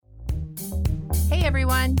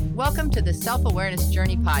everyone. Welcome to the Self-Awareness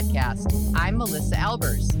Journey podcast. I'm Melissa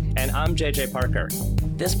Albers. And I'm JJ Parker.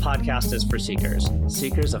 This podcast is for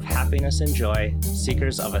seekers of happiness and joy,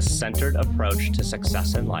 seekers of a centered approach to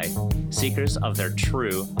success in life, seekers of their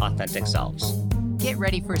true, authentic selves. Get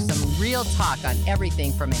ready for some real talk on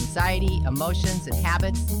everything from anxiety, emotions, and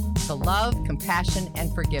habits to love, compassion,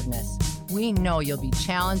 and forgiveness. We know you'll be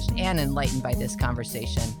challenged and enlightened by this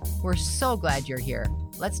conversation. We're so glad you're here.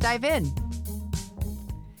 Let's dive in.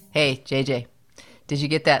 Hey, JJ, did you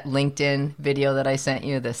get that LinkedIn video that I sent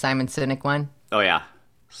you, the Simon Sinek one? Oh, yeah.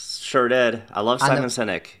 Sure did. I love Simon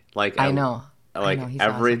Sinek. I know. He's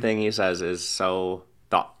everything awesome. He says is so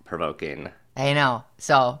thought-provoking. I know.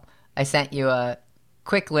 So I sent you a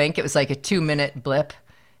quick link. It was like a 2-minute blip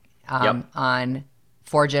on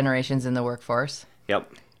 4 generations in the workforce.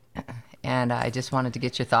 Yep. And I just wanted to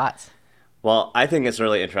get your thoughts. Well, I think it's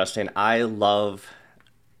really interesting. I love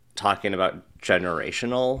talking about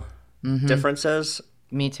generational differences.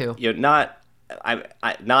 Me too. Not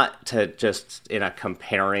to just in a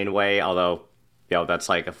comparing way, although that's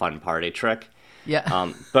like a fun party trick.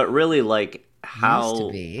 Yeah. But really like how used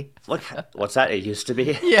to be. What's that? It used to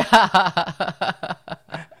be. Yeah.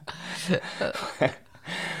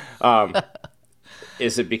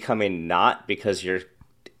 Is it becoming not because you're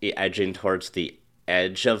edging towards the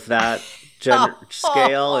edge of that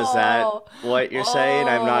scale? Is that what you're saying?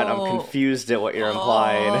 I'm confused at what you're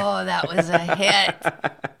implying. Oh, that was a hit.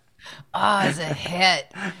 Oh, it's a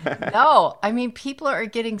hit. No, I mean, people are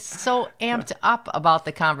getting so amped up about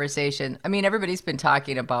the conversation. I mean, everybody's been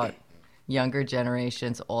talking about younger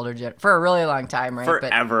generations, for a really long time, right?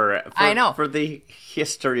 Forever. I know. For the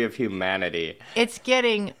history of humanity. It's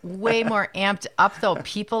getting way more amped up, though.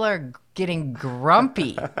 People are getting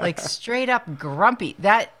grumpy, like straight up grumpy.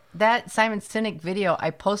 That Simon Sinek video I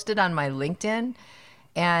posted on my LinkedIn,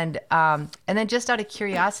 and then just out of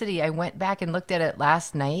curiosity, I went back and looked at it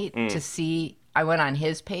last night to see. I went on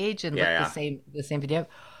his page and looked the same video.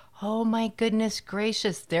 Oh my goodness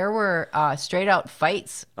gracious! There were straight out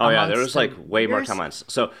fights. Oh yeah, there was like way more comments.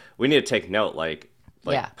 So we need to take note. Like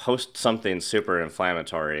post something super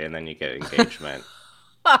inflammatory, and then you get engagement.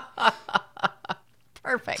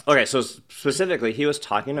 Perfect. Okay, so specifically, he was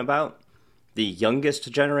talking about the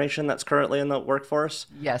youngest generation that's currently in the workforce.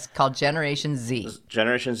 Yes, called Generation Z.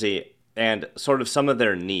 Generation Z, and sort of some of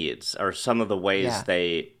their needs or some of the ways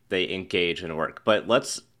they engage in work. But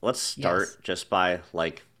let's start just by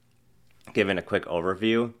like giving a quick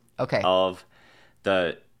overview of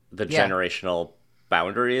the generational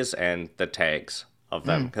boundaries and the tags of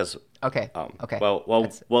them, because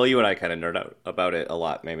well, you and I kind of nerd out about it a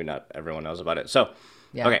lot. Maybe not everyone knows about it. So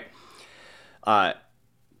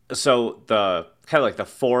so the kind of like the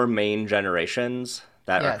 4 main generations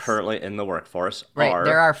that are currently in the workforce are...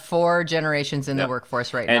 There are 4 generations in the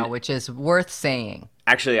workforce right now, which is worth saying.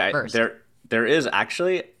 Actually, there is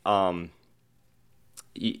actually a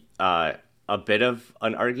bit of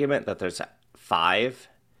an argument that there's 5,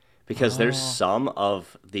 because there's some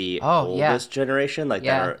of the oldest generation, like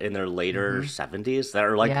that are in their later 70s, that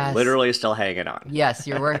are like literally still hanging on. Yes,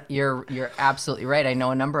 you're absolutely right. I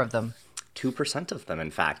know a number of them. 2% of them, in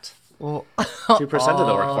fact. 2% of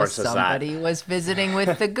the workforce is that. Somebody was visiting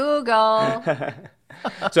with the Google.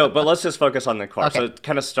 But let's just focus on the core. Okay. So it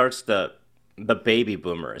kind of starts the baby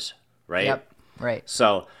boomers, right? Yep, right.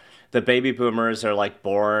 So the baby boomers are like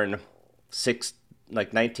born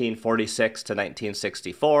 1946 to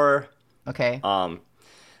 1964. Okay. One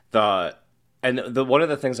of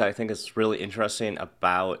the things that I think is really interesting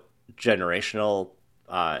about generational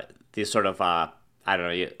these sort of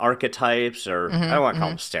archetypes, or I don't want to call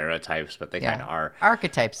them stereotypes, but they kind of are.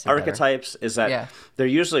 Archetypes is that they're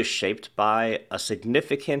usually shaped by a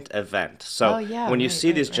significant event. So when you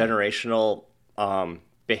see these generational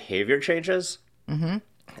behavior changes,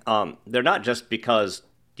 they're not just because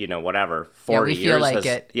 40 years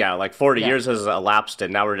 40 years has elapsed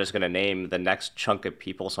and now we're just going to name the next chunk of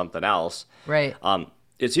people something else. Right.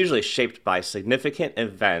 It's usually shaped by significant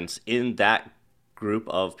events in that group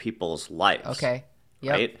of people's lives. Okay.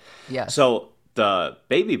 Yep. Right? Yeah. So the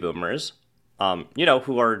baby boomers,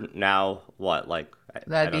 who are now what, like,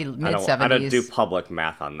 that'd be mid-70s. I don't do public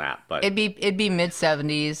math on that, but it'd be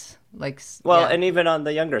mid-70s, like. And even on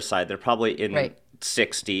the younger side, they're probably in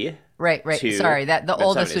 60. Right. Sorry, the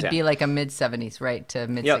oldest would be like a mid-70s, right, to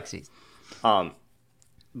mid-60s. Yep.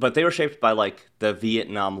 But they were shaped by like the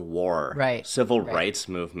Vietnam War, civil rights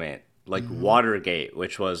movement, like Watergate,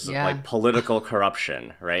 which was like political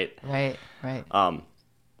corruption, right? Right.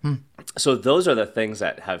 So those are the things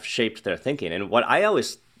that have shaped their thinking. And what I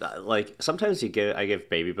always like sometimes I give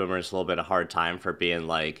baby boomers a little bit of hard time for being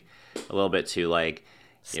like a little bit too like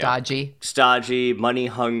stodgy, money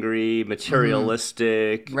hungry,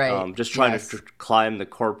 materialistic, right? Just trying to climb the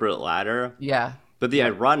corporate ladder. Yeah. But the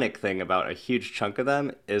ironic thing about a huge chunk of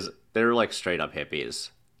them is they're like straight up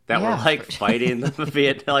hippies that were like fighting the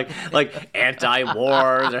Vietnam, like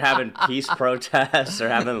anti-war. They're having peace protests. They're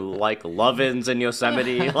having like love-ins in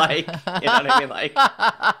Yosemite. Like, you know what I mean? Like,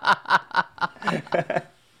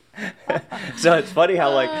 so it's funny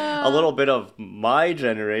how like a little bit of my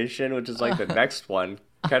generation, which is like the next one,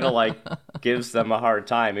 kind of like gives them a hard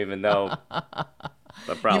time, even though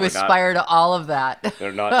you aspire to all of that.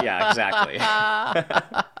 They're not. Yeah, exactly.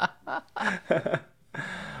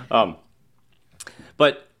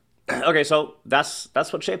 But okay, so that's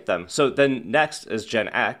what shaped them. So then next is Gen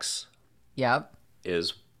X. Yep.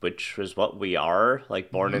 Which is what we are,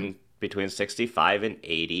 like born in between 65 and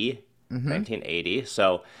 80, 1980.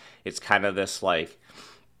 So it's kind of this like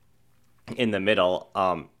in the middle.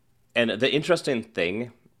 And the interesting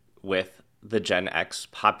thing with the Gen X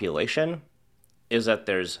population is that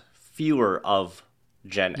there's fewer of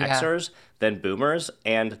Gen Xers than boomers,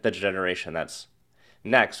 and the generation that's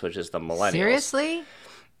next, which is the millennials. Seriously?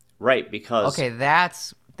 Right, because okay,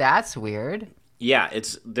 that's weird. Yeah,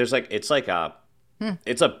 it's a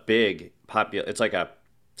big it's like a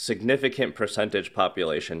significant percentage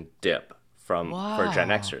population dip for Gen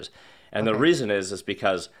Xers. And the reason is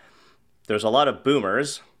because there's a lot of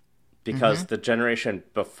boomers because the generation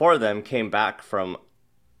before them came back from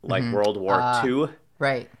like World War II.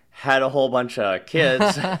 Right. Had a whole bunch of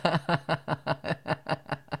kids.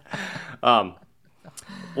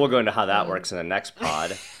 We'll go into how that works in the next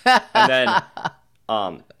pod.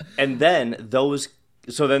 And then those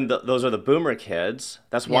are the boomer kids.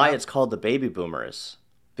 That's why it's called the baby boomers,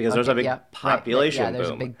 because there's a big population boom. There's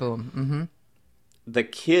a big boom. The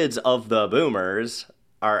kids of the boomers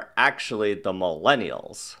are actually the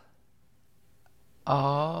millennials.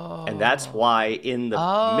 Oh. And that's why in the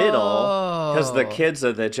middle, because the kids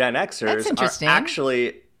of the Gen Xers are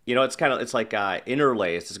actually, it's like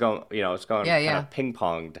interlaced. It's going kind of ping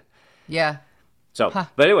ponged. Yeah. So,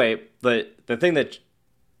 but anyway, the thing that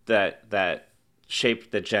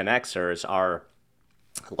shaped the Gen Xers are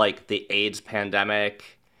like the AIDS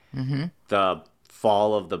pandemic, the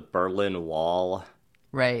fall of the Berlin Wall,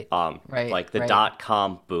 right? Like the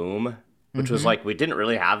 .com boom, which was like we didn't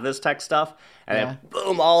really have this tech stuff, and then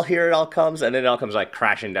boom, here it all comes, and then it all comes like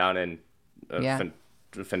crashing down in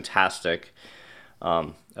fantastic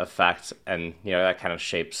effect, and that kind of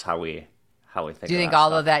shapes how we think. Do you think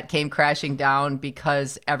all of that came crashing down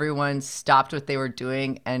because everyone stopped what they were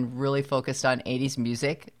doing and really focused on 80s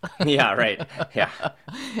music? Yeah, right. Yeah.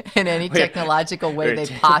 In any technological way they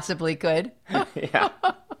possibly could? Yeah.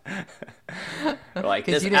 Like,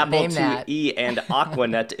 this Apple IIe and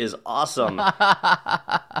Aquanet is awesome.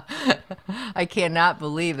 I cannot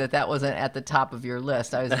believe that wasn't at the top of your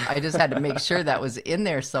list. I just had to make sure that was in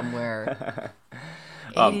there somewhere.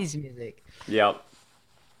 80s music. Yeah.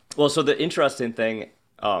 Well, so the interesting thing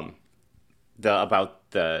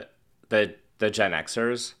about the Gen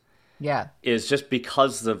Xers is just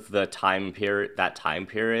because of the time period,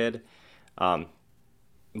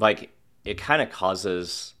 like it kind of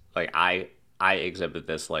causes, like I exhibit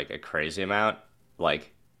this like a crazy amount,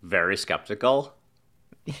 like very skeptical,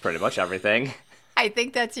 pretty much everything. I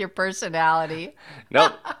think that's your personality.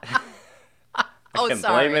 Nope. Oh, I can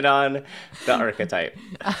blame it on the archetype.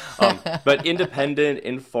 But independent,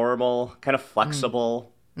 informal, kind of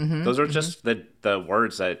flexible. Those are just the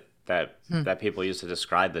words that people use to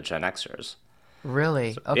describe the Gen Xers.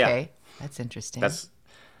 Really? So, okay. Yeah. That's interesting. That's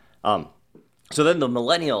so then the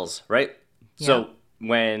millennials, right? Yeah. So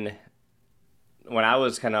when I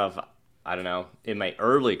was kind of, I don't know, in my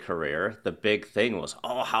early career, the big thing was,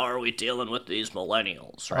 how are we dealing with these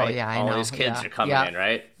millennials, right? Oh, yeah, I know. All these kids are coming in,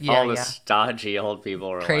 right? Yeah, all the stodgy old people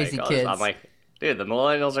are crazy like, kids. I'm like, dude, the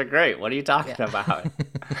millennials are great. What are you talking about?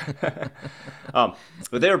 But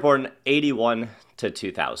they were born 81 to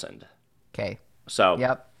 2000. Okay.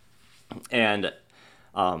 So, and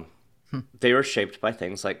they were shaped by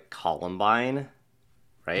things like Columbine,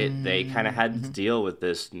 right? They kind of had to deal with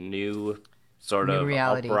this new sort of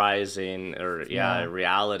reality. Uprising or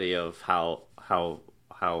reality of how kind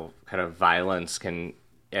of violence can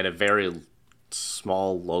at a very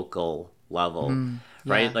small local level,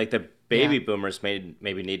 right? Like the baby boomers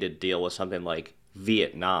maybe needed to deal with something like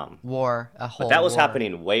Vietnam War, but that was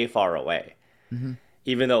happening way far away.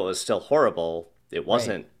 Even though it was still horrible, it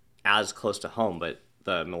wasn't as close to home. But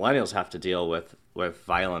the millennials have to deal with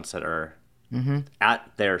violence that are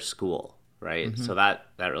at their school, right? So that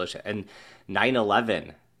really and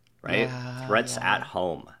 9/11 right? Yeah, Threats yeah. at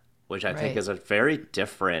home, which I think Right. is a very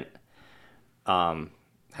different,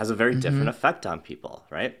 has a very different effect on people,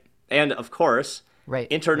 right? And of course, Right. Right.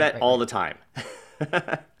 internet Right. all the Right.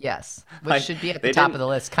 time. Yes, which Like should be at the they top of didn't, the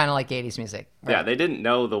list, kind of like 80s music. yeah, Right. they didn't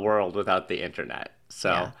know the world without the internet.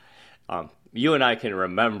 So, Yeah. you and I can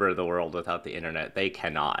remember the world without the internet. They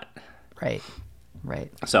cannot. Right.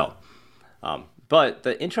 Right. So, but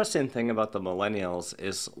the interesting thing about the millennials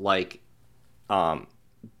is like,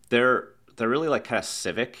 they're really like kind of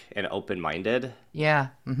civic and open minded. Yeah.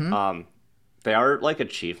 Mm-hmm. They are like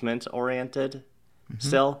achievement oriented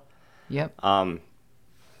still, Yep.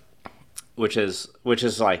 which is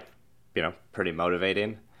like, pretty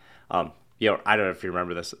motivating. I don't know if you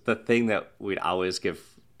remember this. The thing that we'd always give,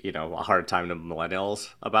 a hard time to millennials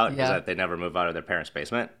about is Yeah. that they never move out of their parents'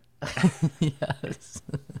 basement. Yes.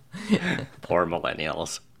 Poor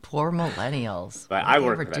millennials. Poor millennials. But What I they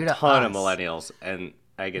work ever with do a to ton of us? millennials, and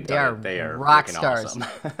I can They tell are you they are rock freaking stars. awesome.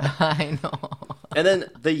 I know. And then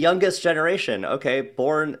the youngest generation, okay,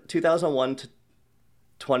 born 2001 to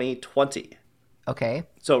 2020. Okay.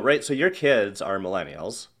 So your kids are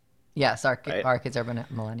millennials. Yes, Right. our kids are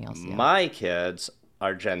millennials. Yeah. My kids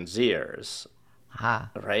are Gen Zers, Ah.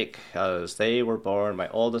 right? Because my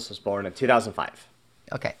oldest was born in 2005.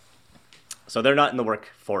 Okay. So they're not in the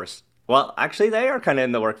workforce. Well, actually, they are kind of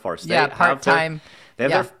in the workforce. Yeah, They have part-time. They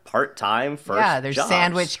have Yeah. their part-time first Yeah, they're jobs,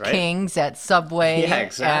 sandwich right? kings at Subway. Yeah,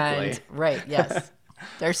 exactly. And, right. Yes.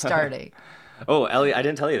 They're starting. Oh, Elliot, I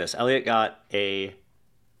didn't tell you this. Elliot got a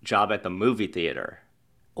job at the movie theater.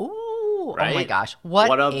 Ooh. Oh my Right? gosh. What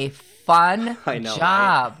What a- a fun I know, right?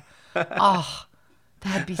 job. Oh,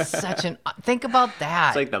 that'd be such an. Think about that.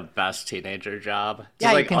 It's like the best teenager job. Just Yeah,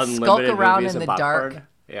 you like can skulk unlimited around movies in and the popcorn. dark.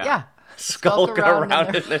 Yeah. Yeah. Skulk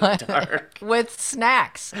around in the dark. with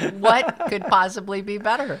snacks. What could possibly be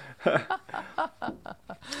better?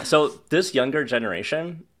 So this younger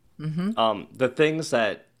generation, Mm-hmm. the things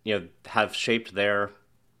that have shaped their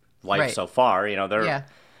life Right. so far, they're Yeah.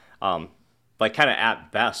 like kind of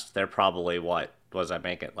at best, they're probably what was I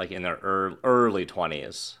make it like in their early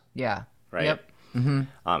 20s, Yeah. right? Yep.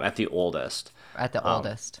 At the oldest. At the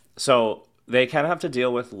oldest. So they kind of have to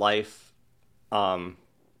deal with life, kind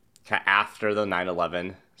of after the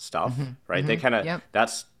 9/11 stuff, right? They kind of Yep.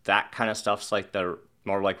 that kind of stuff's like the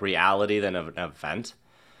more like reality than an event.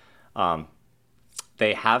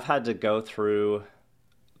 They have had to go through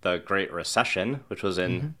the Great Recession, which was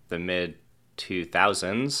in the mid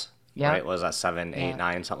 2000s, Yeah. right? Was that 7, 8, Yeah.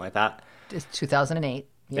 9, something like that? It's 2008.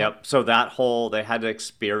 Yep. So they had to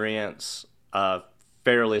experience a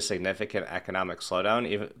fairly significant economic slowdown.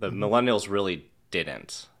 Even the millennials really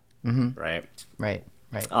didn't, right? Right.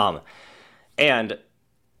 Right. And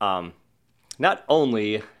not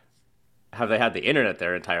only have they had the internet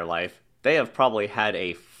their entire life, they have probably had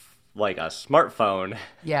a smartphone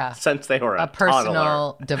Yeah. since they were a A personal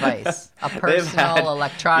toddler. device. A They've personal had-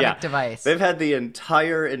 electronic yeah, device. They've had the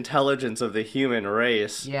entire intelligence of the human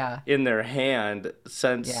race Yeah. in their hand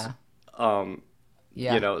since Yeah.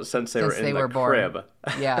 since they were Since in they the were born. crib.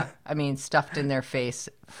 Yeah. I mean, stuffed in their face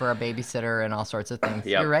for a babysitter and all sorts of things.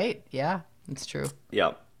 Yep. You're right. Yeah. It's true.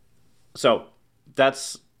 Yep. So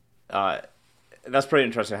that's pretty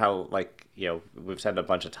interesting how we've said a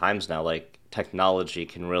bunch of times now, like technology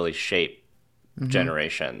can really shape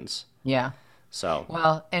generations. Yeah. So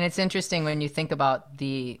Well, and it's interesting when you think about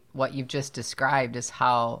what you've just described is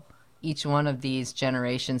how each one of these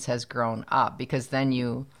generations has grown up, because then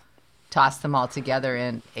you toss them all together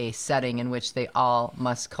in a setting in which they all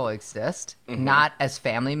must coexist, not as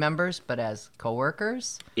family members, but as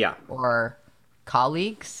coworkers yeah. or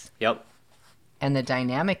colleagues. Yep. And the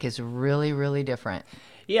dynamic is really, really different.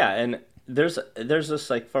 Yeah, and there's this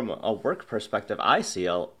like from a work perspective, I see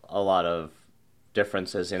a lot of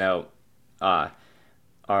differences. Our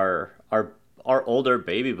older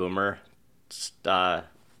baby boomer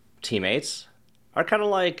teammates are kind of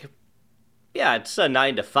like, yeah, it's a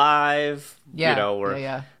 9 to 5.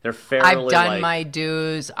 Yeah, They're fairly. I've done like, my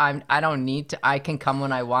dues. I don't need to. I can come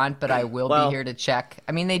when I want, but I will Well- be here to check.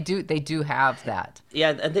 I mean, they do have that. Yeah,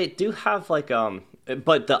 and they do have like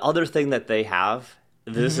but the other thing that they have,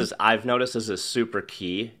 this is I've noticed this is super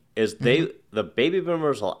key, is the baby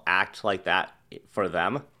boomers will act like that for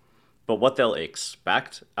them, but what they'll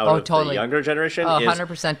expect out of totally. the younger generation Oh, is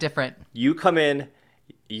 100% different. you come in,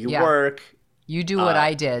 you Yeah. work, You do what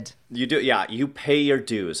I did. you pay your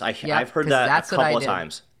dues. I've heard 'cause that that's a what I couple of did.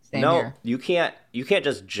 times. Same No, here. you can't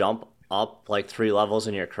just jump up like 3 levels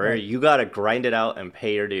in your career. You got to grind it out and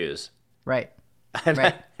pay your dues. Right. And,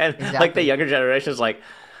 Right. and like the Exactly. younger generation is like,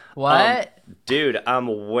 What? Dude, I'm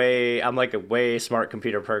like a way smart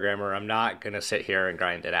computer programmer. I'm not gonna sit here and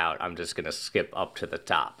grind it out. I'm just gonna skip up to the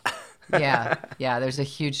top. Yeah, yeah. There's a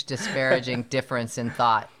huge disparaging difference in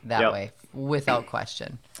thought that Yep. way, without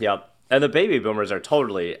question. Yep. And the baby boomers are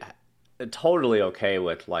totally okay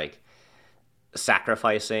with like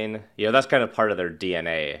sacrificing. That's kind of part of their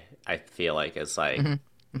DNA. I feel like it's like,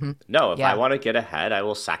 no, if I Yeah, want to get ahead, I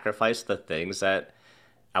will sacrifice the things that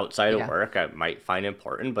outside of yeah. work I might find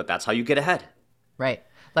important, but that's how you get ahead. Right.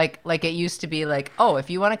 Like it used to be like, oh, if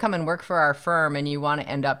you want to come and work for our firm and you want to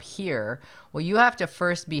end up here, well, you have to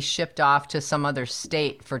first be shipped off to some other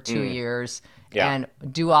state for 2 years Yeah. and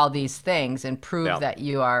do all these things and prove Yeah. that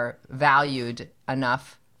you are valued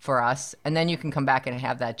enough for us. And then you can come back and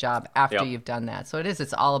have that job after Yep. you've done that. So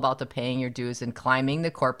it's all about the paying your dues and climbing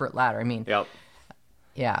the corporate ladder. I mean, Yep.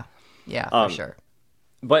 yeah, yeah, for sure.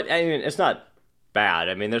 But I mean, it's not bad.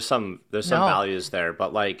 I mean, there's some No. values there,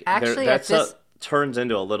 but like Actually, at this, turns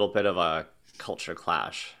into a little bit of a culture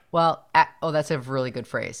clash. well, oh, that's a really good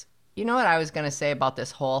phrase. You know what I was going to say about this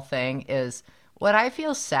whole thing is what I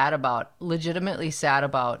feel sad about, legitimately sad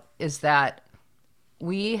about, is that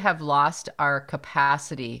we have lost our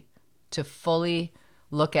capacity to fully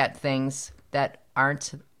look at things that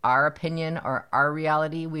aren't our opinion or our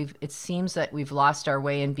reality. It seems that we've lost our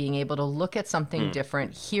way in being able to look at something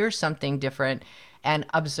different, hear something different, and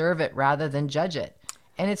observe it rather than judge it.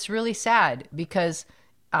 And it's really sad because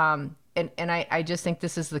I just think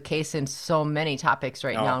this is the case in so many topics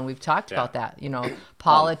right now, and we've talked yeah. about that.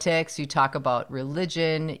 Politics, you talk about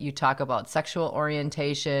religion, you talk about sexual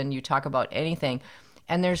orientation, you talk about anything,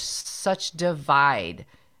 and there's such divide,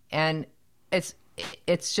 and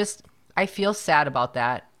it's just I feel sad about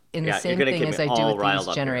that in the Yeah, you're same gonna thing get as me I do all with riled these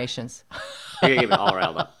up here. generations. You're gonna get me all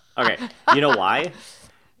riled up. Okay, you know why?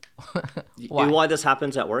 Why? You know why this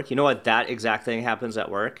happens at work? You know why that exact thing happens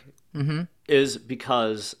at work? Is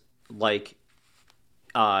because like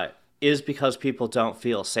is because people don't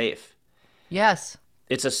feel safe. Yes.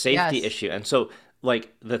 It's a safety Yes. issue. And so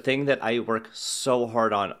like the thing that I work so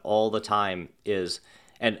hard on all the time is,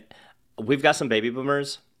 and we've got some baby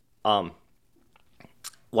boomers.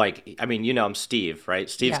 Like I mean, I'm Steve, right?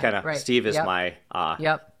 Right. Steve is Yep. my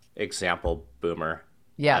Yep. example boomer.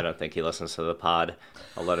 Yeah. I don't think he listens to the pod.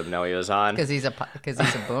 I'll let him know he was on. Because he's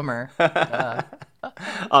a boomer.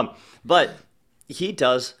 But he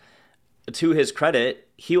does, to his credit,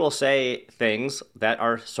 he will say things that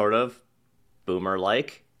are sort of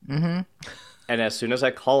boomer-like. Mm-hmm. And as soon as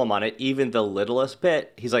I call him on it, even the littlest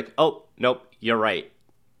bit, he's like, oh, nope, you're right.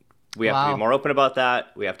 We have to Wow. be more open about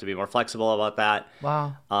that. We have to be more flexible about that.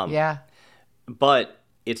 Wow. Yeah. But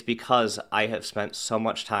it's because I have spent so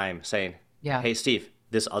much time saying, Yeah. hey, Steve,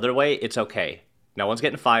 this other way, it's okay. No one's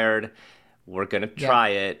getting fired. We're going to Yeah. try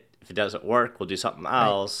it. If it doesn't work, we'll do something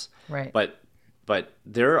else. Right. But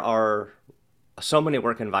there are so many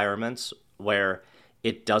work environments where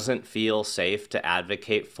it doesn't feel safe to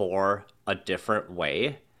advocate for a different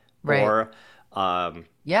way, Right. or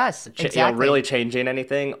Yes, exactly. really changing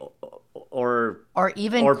anything, or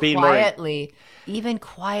Even or being more- quietly,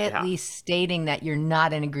 Yeah. stating that you're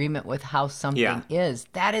not in agreement with how something Yeah. is.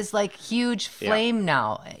 That is like huge flame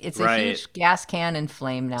now. It's a Right. huge gas can in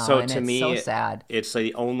flame now, So and to it's me, so sad. it's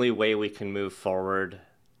the only way we can move forward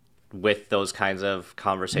with those kinds of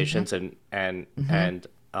conversations, and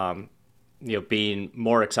being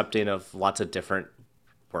more accepting of lots of different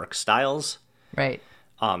work styles, Right.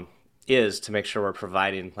 is to make sure we're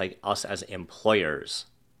providing, like, us as employers,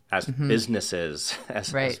 as businesses,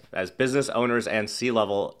 Right. as business owners and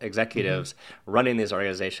C-level executives running these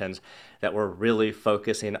organizations, that we're really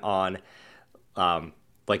focusing on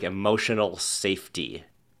like emotional safety.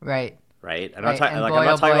 Right. Right? I'm Right, not, and like, boy, I'm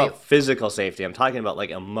not oh talking boy. about physical safety. I'm talking about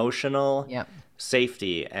like emotional Yep.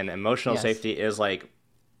 safety. And emotional Yes. safety is like,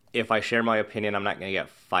 if I share my opinion, I'm not going to get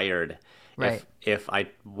fired. Right. If I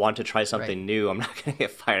want to try something new, I'm not going to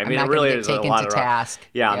get fired. I mean, not it gonna really get is a taken lot to of task.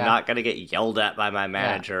 Yeah, I'm Yeah. not going to get yelled at by my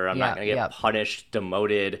manager. I'm Yeah, not going to get yeah. punished,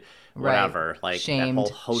 demoted, Right. whatever. Like Shamed. that whole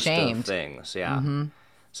host of Shamed. things. Yeah.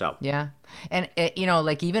 So Yeah. And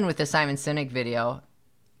like even with the Simon Sinek video,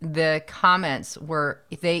 the comments were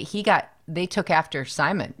they took after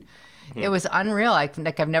Simon. It was unreal.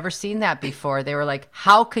 I've never seen that before. They were like,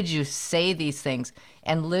 "How could you say these things?"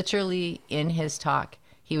 And literally in his talk,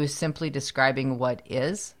 he was simply describing what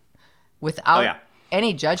is without yeah.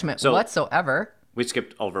 any judgment So- whatsoever. we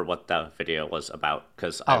skipped over what the video was about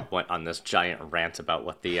because I went on this giant rant about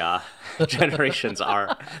what the generations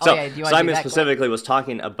are. So yeah, do you wanna do Simon that, specifically was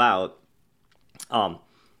talking about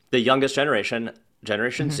the youngest generation,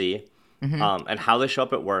 Generation Z, and how they show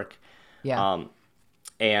up at work. Yeah.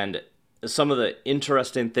 And some of the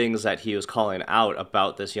interesting things that he was calling out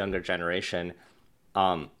about this younger generation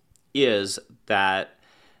is that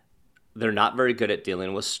they're not very good at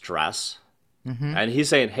dealing with stress. And he's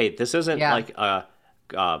saying, hey, this isn't like a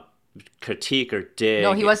critique or dig.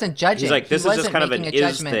 No, he wasn't judging. He's like, this is just kind of an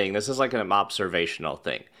is thing. This is like an observational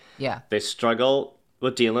thing. Yeah. They struggle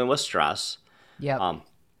with dealing with stress. Yeah.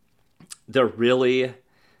 They're really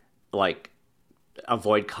like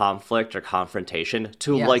avoid conflict or confrontation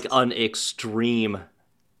to like an extreme,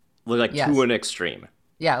 like to an extreme.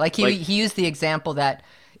 Yeah. Like he used the example that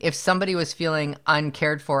if somebody was feeling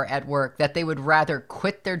uncared for at work, that they would rather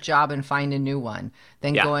quit their job and find a new one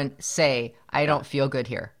than go and say, I don't feel good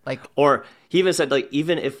here. Like, or he even said, like,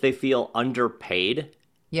 even if they feel underpaid,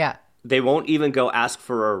 they won't even go ask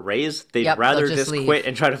for a raise. They'd rather just quit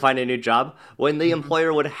and try to find a new job when the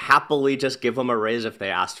employer would happily just give them a raise if they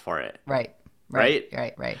asked for it. Right.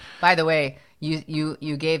 By the way,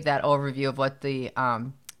 you gave that overview of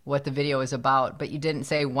what the video is about, but you didn't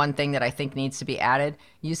say one thing that I think needs to be added.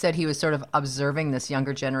 You said he was sort of observing this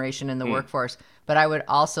younger generation in the workforce, but I would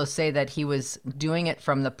also say that he was doing it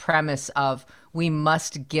from the premise of we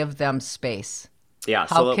must give them space. Yeah,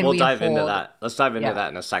 so we'll dive into that. Let's dive into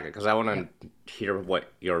that in a second, because I want to hear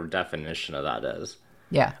what your definition of that is.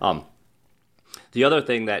 Yeah. The other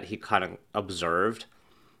thing that he kind of observed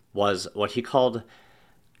was what he called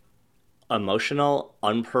emotional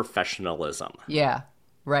unprofessionalism. Yeah.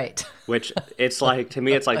 Right. Which it's like, to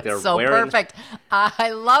me, it's like they're so wearing... perfect.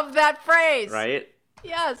 I love that phrase. Right?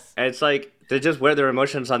 Yes. And it's like, they just wear their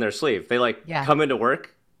emotions on their sleeve. They like come into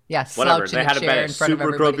work. Yeah, whatever. They had a bad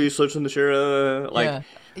super grumpy, slouch in the chair. Like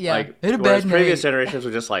whereas previous generations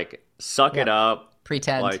would just like suck it up.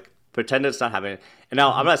 Pretend it's not happening. And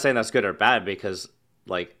now I'm not saying that's good or bad, because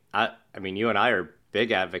like, I mean, you and I are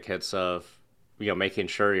big advocates of, making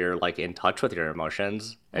sure you're like in touch with your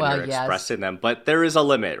emotions and you're expressing them, but there is a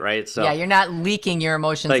limit, right? So you're not leaking your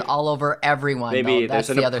emotions like, all over everyone. Maybe there's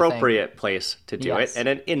an appropriate place to do it and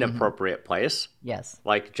an inappropriate place. Yes.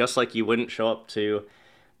 Like, just like you wouldn't show up to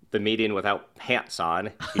the meeting without pants on,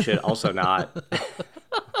 you should also not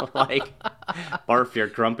like barf your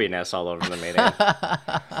grumpiness all over the meeting.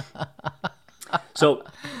 So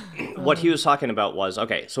what he was talking about was,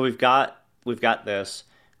 okay, so we've got this,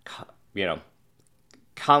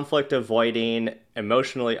 conflict avoiding,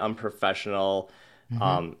 emotionally unprofessional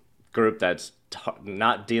group that's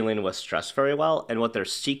not dealing with stress very well. And what they're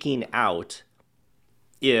seeking out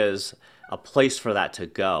is a place for that to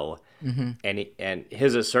go. And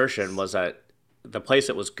his assertion was that the place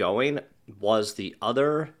it was going was the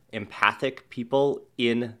other empathic people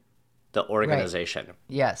in the organization. Right.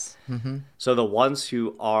 Yes. So the ones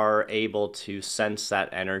who are able to sense that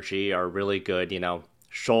energy are really good,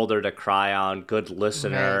 shoulder to cry on, good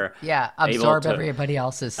listener. Right. Yeah, absorb everybody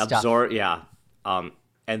else's stuff.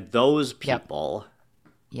 And those people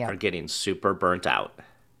are getting super burnt out.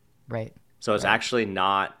 Right. So it's actually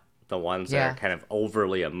not the ones that are kind of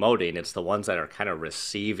overly emoting. It's the ones that are kind of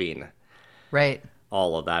receiving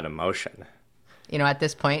all of that emotion. At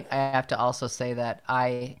this point, I have to also say that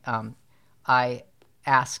I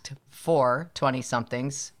asked for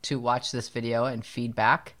 20-somethings to watch this video and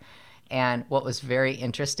feedback. And what was very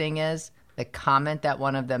interesting is the comment that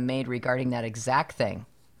one of them made regarding that exact thing,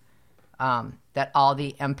 that all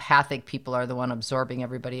the empathic people are the one absorbing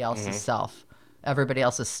everybody else's everybody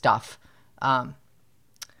else's stuff.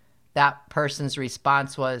 That person's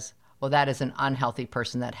response was, well, that is an unhealthy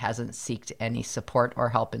person that hasn't sought any support or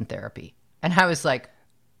help in therapy. And I was like,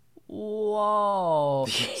 whoa.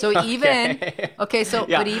 So even,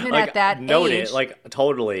 but even like, at that note age. It, like,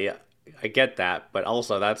 totally, I get that, but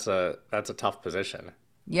also that's a tough position.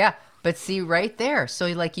 Yeah, but see right there. So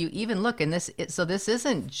like you even look in this, so this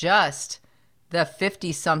isn't just the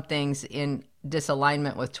 50-somethings in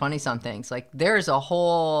disalignment with 20-somethings. Like there's a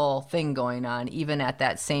whole thing going on even at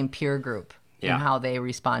that same peer group and how they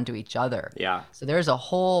respond to each other. Yeah. So there's a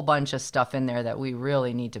whole bunch of stuff in there that we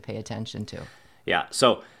really need to pay attention to. Yeah.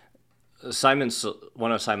 So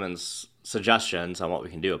one of Simon's suggestions on what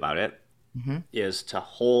we can do about it is to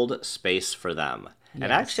hold space for them. Yes.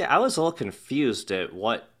 And actually, I was a little confused at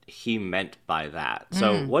what he meant by that.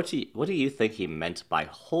 So what do you think he meant by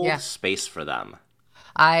hold space for them?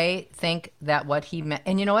 I think that what he meant,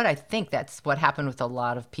 and you know what? I think that's what happened with a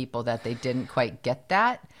lot of people, that they didn't quite get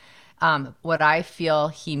that. What I feel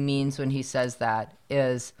he means when he says that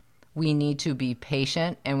is we need to be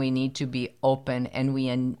patient and we need to be open, and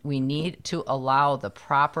we need to allow the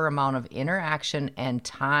proper amount of interaction and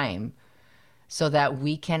time so that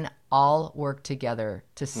we can all work together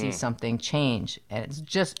to see something change. And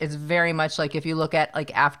it's very much like if you look at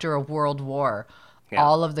like after a world war,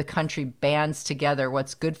 all of the country bands together.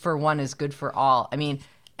 What's good for one is good for all. I mean,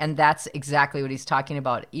 and that's exactly what he's talking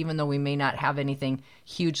about. Even though we may not have anything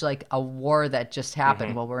huge like a war that just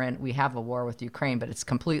happened. Well, we have a war with Ukraine, but it's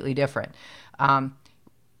completely different.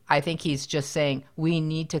 I think he's just saying we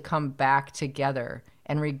need to come back together.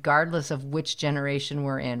 And regardless of which generation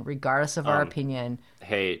we're in, regardless of our opinion.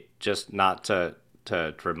 Hey, just not to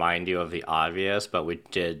remind you of the obvious, but we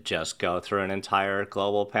did just go through an entire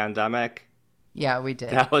global pandemic. Yeah, we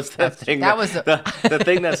did. That was the thing. The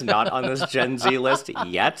thing that's not on this Gen Z list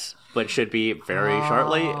yet, but should be very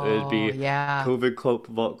shortly. It would be COVID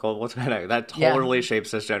global pandemic. That totally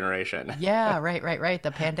shapes this generation. Yeah, right.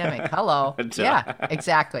 The pandemic. Hello. Yeah,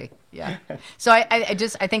 exactly. Yeah. So I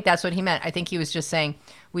think that's what he meant. I think he was just saying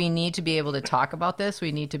we need to be able to talk about this.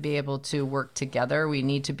 We need to be able to work together. We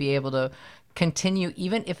need to be able to continue,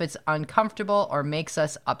 even if it's uncomfortable or makes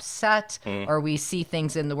us upset or we see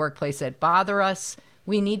things in the workplace that bother us.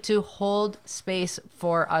 We need to hold space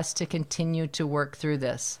for us to continue to work through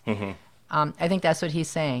this. I think that's what he's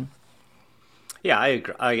saying. Yeah, I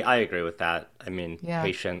agree. I agree with that. I mean,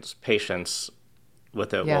 patience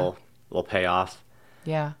with it will pay off.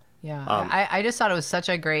 Yeah. I just thought it was such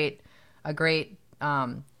a great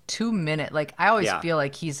 2-minute, like I always feel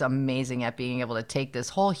like he's amazing at being able to take this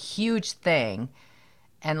whole huge thing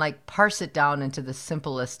and like parse it down into the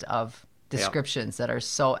simplest of descriptions that are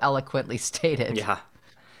so eloquently stated.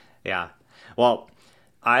 Yeah. Well,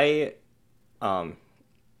 I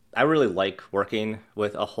really like working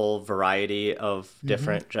with a whole variety of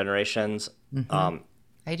different generations.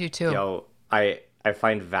 I do too. I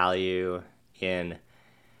find value in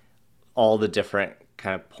all the different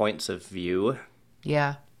kind of points of view.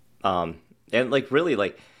 Yeah. And like really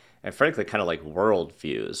like, and frankly, kind of like world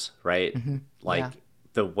views, right?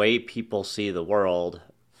 The way people see the world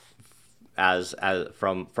as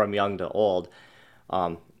from young to old.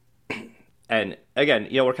 And again,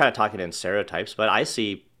 we're kind of talking in stereotypes, but I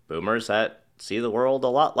see boomers that see the world a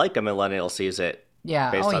lot like a millennial sees it.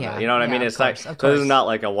 Yeah. Based on that. You know what I mean? It's course, like, so this is not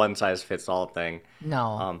like a one size fits all thing.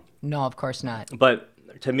 No, of course not. But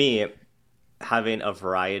to me, having a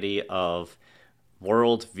variety of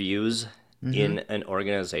world views in an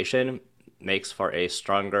organization makes for a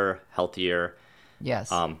stronger, healthier,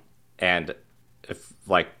 and if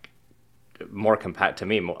like more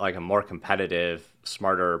like a more competitive,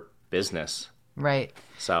 smarter business. Right.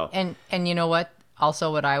 So and you know what?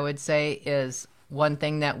 Also, what I would say is one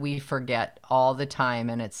thing that we forget all the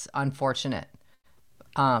time, and it's unfortunate.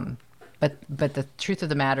 But the truth of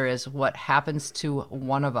the matter is, what happens to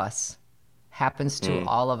one of us happens to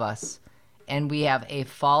all of us. And we have a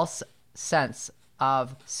false sense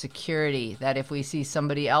of security that if we see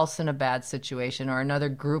somebody else in a bad situation or another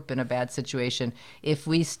group in a bad situation, if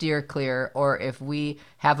we steer clear or if we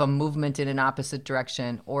have a movement in an opposite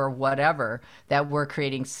direction or whatever, that we're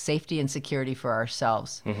creating safety and security for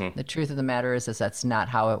ourselves. The truth of the matter is that's not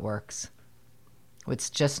how it works. It's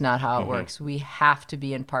just not how it works. We have to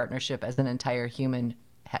be in partnership as an entire human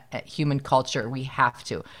culture. We have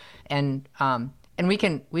to. And we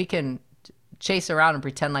can chase around and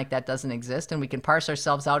pretend like that doesn't exist, and we can parse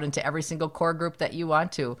ourselves out into every single core group that you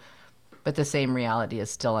want to, but the same reality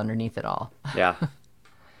is still underneath it all. Yeah.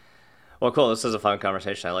 Well, cool. This is a fun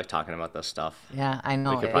conversation. I like talking about this stuff. Yeah, I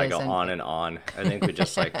know. We could probably go on and on. I think we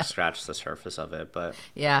just like scratched the surface of it, but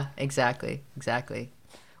yeah, exactly.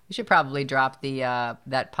 We should probably drop the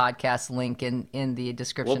that podcast link in the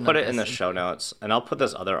description. We'll put it in the show notes, and I'll put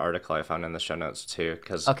this other article I found in the show notes too,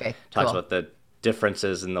 because it talks about the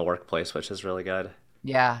differences in the workplace, which is really good.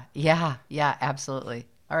 Yeah, absolutely.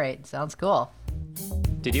 All right, sounds cool.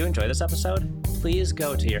 Did you enjoy this episode? Please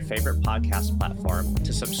go to your favorite podcast platform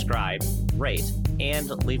to subscribe, rate, and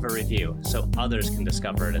leave a review so others can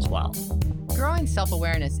discover it as well. Growing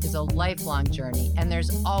self-awareness is a lifelong journey, and there's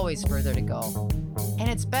always further to go. And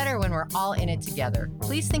it's better when we're all in it together.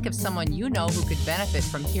 Please think of someone you know who could benefit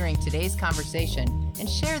from hearing today's conversation and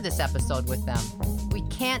share this episode with them. We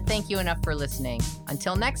can't thank you enough for listening.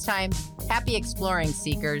 Until next time, happy exploring,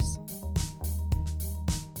 seekers.